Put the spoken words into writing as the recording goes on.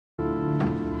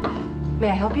May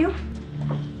I help you?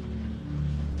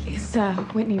 Is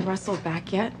Whitney Russell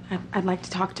back yet? I'd like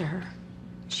to talk to her.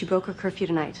 She broke her curfew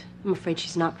tonight. I'm afraid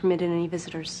she's not permitted any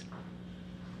visitors.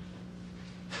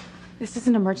 This is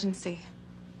an emergency.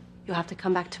 You'll have to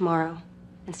come back tomorrow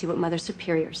and see what Mother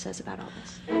Superior says about all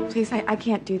this. Please, I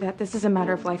can't do that. This is a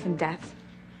matter of life and death.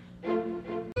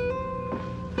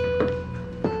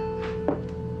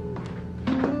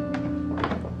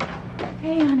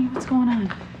 Hey, honey, what's going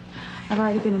on? I've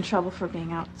already been in trouble for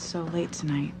being out so late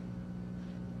tonight.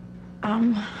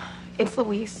 It's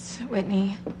Luis,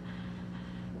 Whitney.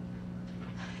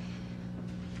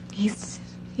 He's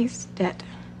dead.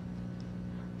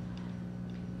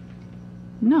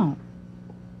 No.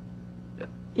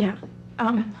 Yeah.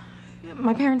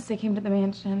 My parents, they came to the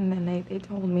mansion and they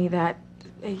told me that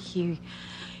he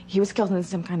was killed in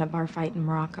some kind of bar fight in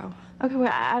Morocco. Okay,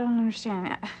 well, I don't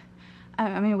understand.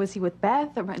 I mean, was he with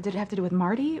Beth, or did it have to do with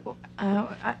Marty?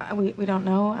 We don't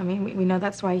know. I mean, we know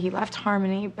that's why he left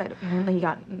Harmony, but apparently he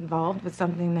got involved with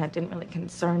something that didn't really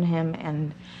concern him,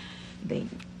 and they,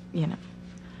 you know.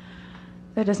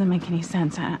 That doesn't make any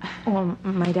sense. Well,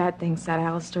 my dad thinks that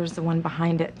Alistair's the one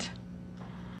behind it.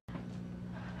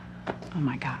 Oh,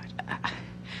 my God.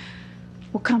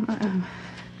 Well, come,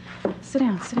 sit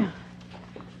down, sit down.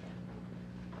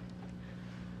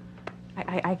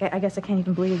 I guess I can't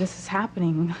even believe this is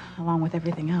happening along with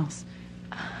everything else.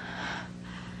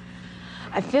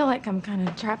 I feel like I'm kind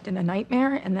of trapped in a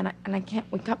nightmare, and I can't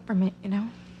wake up from it, you know?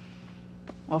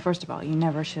 Well, first of all, you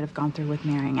never should have gone through with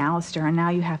marrying Alistair, and now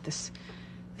you have this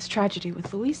tragedy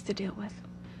with Luis to deal with.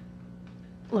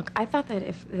 Look, I thought that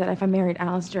if I married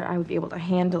Alistair, I would be able to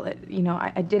handle it. You know,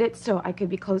 I did it so I could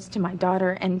be close to my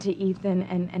daughter and to Ethan,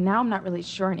 and now I'm not really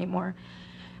sure anymore.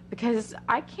 Because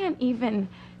I can't even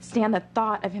stand the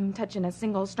thought of him touching a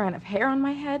single strand of hair on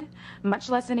my head, much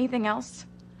less anything else.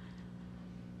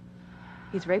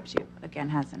 He's raped you again,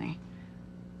 hasn't he?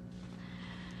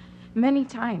 Many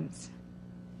times,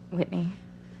 Whitney.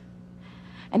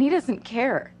 And he doesn't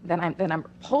care that I'm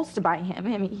repulsed by him.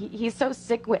 I mean, he's so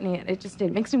sick, Whitney,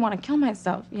 it makes me want to kill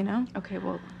myself, you know? Okay,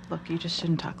 well, look, you just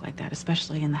shouldn't talk like that,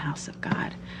 especially in the house of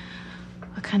God.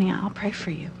 Look, honey, I'll pray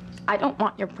for you. I don't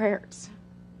want your prayers.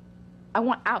 I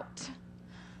want out.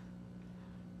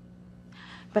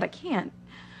 But I can't.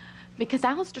 Because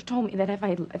Alistair told me that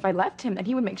if I left him, that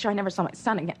he would make sure I never saw my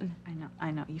son again.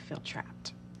 I know, you feel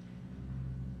trapped.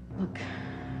 Look,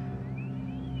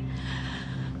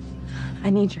 I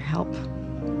need your help.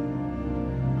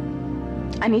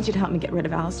 I need you to help me get rid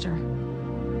of Alistair.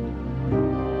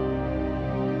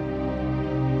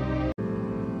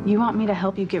 You want me to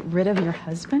help you get rid of your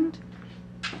husband?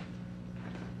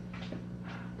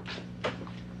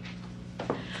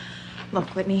 Look,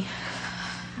 Whitney,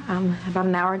 about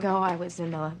an hour ago, I was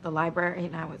in the library,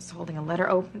 and I was holding a letter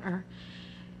opener,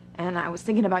 and I was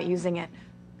thinking about using it.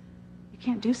 You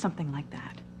can't do something like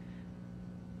that.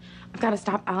 I've got to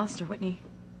stop Alistair, Whitney.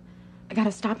 I got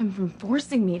to stop him from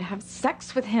forcing me to have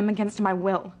sex with him against my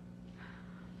will.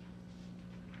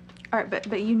 All right,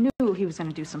 but you knew he was going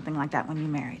to do something like that when you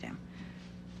married him.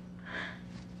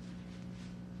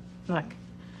 Look,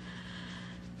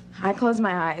 I close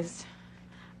my eyes.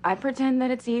 I pretend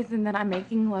that it's Ethan that I'm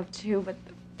making love to, but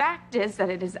the fact is that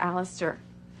it is Alistair.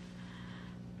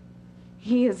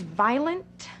 He is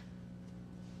violent,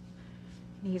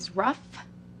 and he's rough,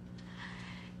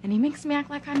 and he makes me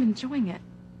act like I'm enjoying it.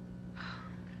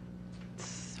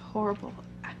 It's horrible.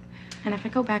 And if I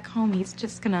go back home, he's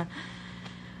just gonna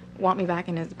want me back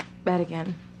in his bed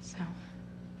again, so.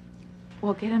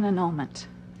 Well, get an annulment.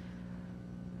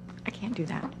 I can't do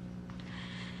that.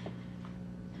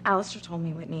 Alistair told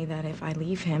me, Whitney, that if I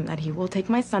leave him, that he will take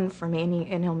my son from me,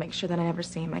 and he'll make sure that I never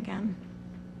see him again.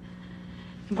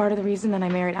 And part of the reason that I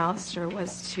married Alistair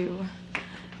was to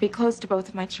be close to both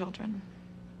of my children.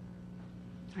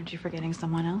 Aren't you forgetting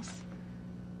someone else?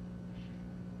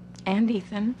 And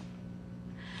Ethan.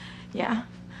 Yeah,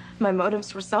 my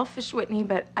motives were selfish, Whitney,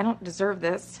 but I don't deserve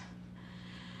this.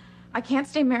 I can't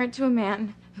stay married to a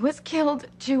man who has killed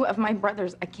 2 of my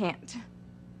brothers. I can't.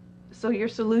 So your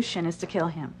solution is to kill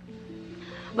him?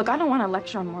 Look, I don't want to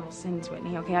lecture on mortal sins,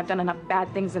 Whitney, okay? I've done enough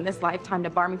bad things in this lifetime to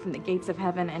bar me from the gates of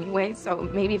heaven anyway, so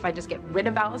maybe if I just get rid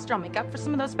of Alistair, I'll make up for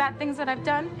some of those bad things that I've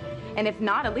done. And if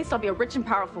not, at least I'll be a rich and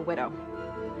powerful widow.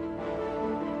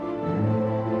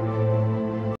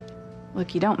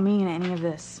 Look, you don't mean any of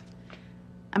this.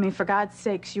 I mean, for God's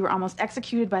sakes, you were almost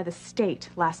executed by the state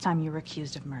last time you were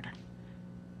accused of murder.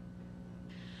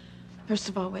 First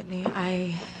of all, Whitney,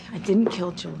 I didn't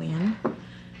kill Julian.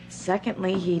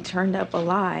 Secondly, he turned up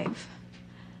alive.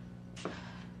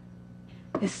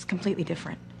 This is completely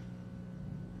different.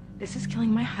 This is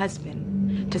killing my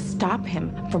husband to stop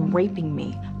him from raping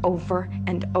me over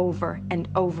and over and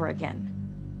over again.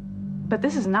 But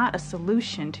this is not a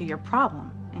solution to your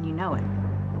problem, and you know it.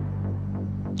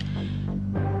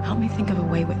 Help me think of a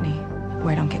way, Whitney,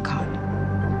 where I don't get caught.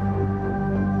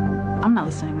 I'm not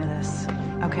listening to this,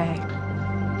 okay?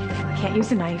 I can't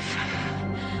use a knife.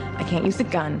 I can't use a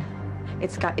gun.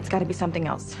 It's got to be something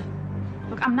else.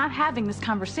 Look, I'm not having this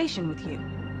conversation with you.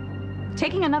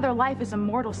 Taking another life is a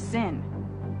mortal sin.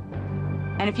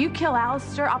 And if you kill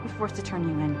Alistair, I'll be forced to turn you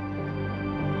in.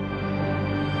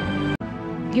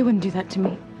 You wouldn't do that to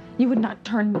me. You would not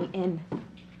turn me in.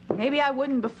 Maybe I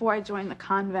wouldn't before I joined the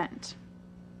convent.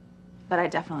 But I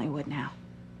definitely would now.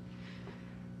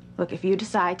 Look, if you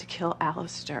decide to kill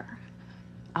Alistair,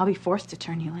 I'll be forced to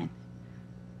turn you in.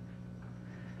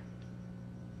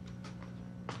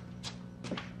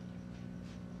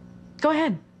 Go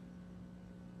ahead.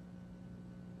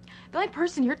 The only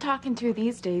person you're talking to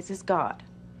these days is God.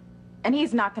 And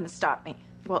he's not going to stop me.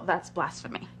 Well, that's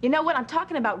blasphemy. You know what? I'm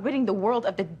talking about ridding the world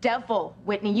of the devil,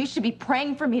 Whitney. You should be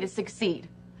praying for me to succeed.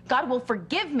 God will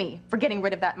forgive me for getting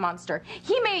rid of that monster.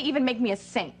 He may even make me a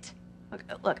saint.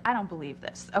 Look, I don't believe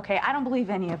this, okay? I don't believe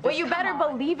any of this. Well, you better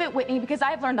believe it, Whitney, because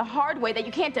I've learned the hard way that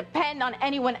you can't depend on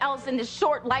anyone else in this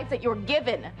short life that you're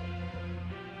given.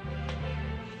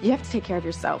 You have to take care of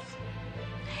yourself.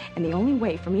 And the only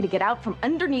way for me to get out from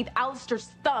underneath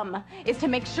Alistair's thumb is to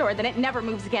make sure that it never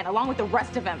moves again, along with the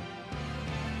rest of him.